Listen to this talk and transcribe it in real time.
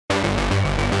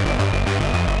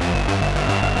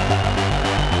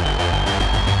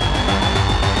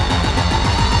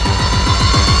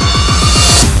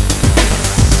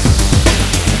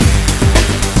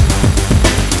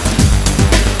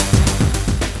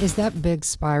Is that big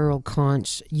spiral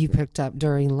conch you picked up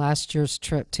during last year's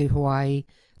trip to Hawaii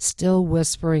still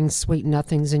whispering sweet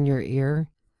nothings in your ear?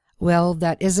 Well,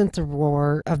 that isn't the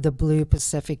roar of the blue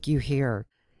Pacific you hear.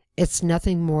 It's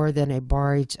nothing more than a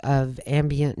barrage of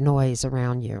ambient noise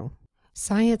around you.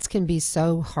 Science can be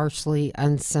so harshly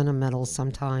unsentimental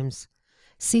sometimes.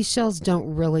 Seashells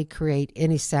don't really create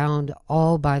any sound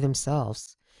all by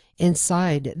themselves.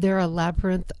 Inside, they're a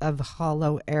labyrinth of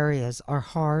hollow areas or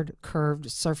hard, curved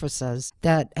surfaces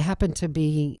that happen to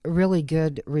be really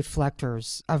good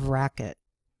reflectors of racket.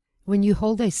 When you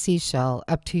hold a seashell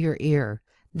up to your ear,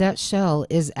 that shell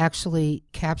is actually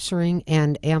capturing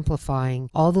and amplifying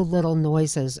all the little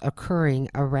noises occurring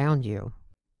around you.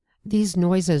 These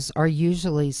noises are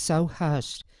usually so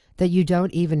hushed that you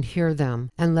don't even hear them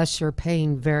unless you're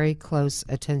paying very close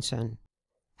attention.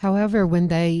 However, when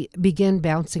they begin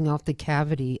bouncing off the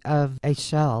cavity of a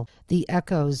shell, the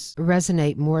echoes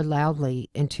resonate more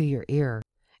loudly into your ear.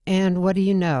 And what do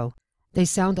you know? They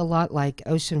sound a lot like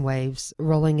ocean waves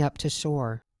rolling up to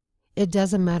shore. It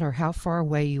doesn't matter how far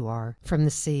away you are from the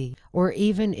sea, or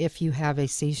even if you have a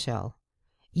seashell.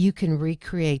 You can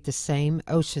recreate the same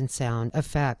ocean sound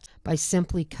effect by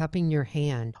simply cupping your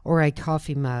hand or a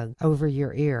coffee mug over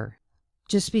your ear.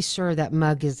 Just be sure that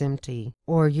mug is empty,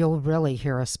 or you'll really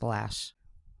hear a splash.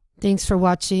 Thanks for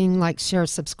watching. Like, share,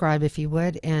 subscribe if you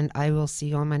would, and I will see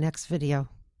you on my next video.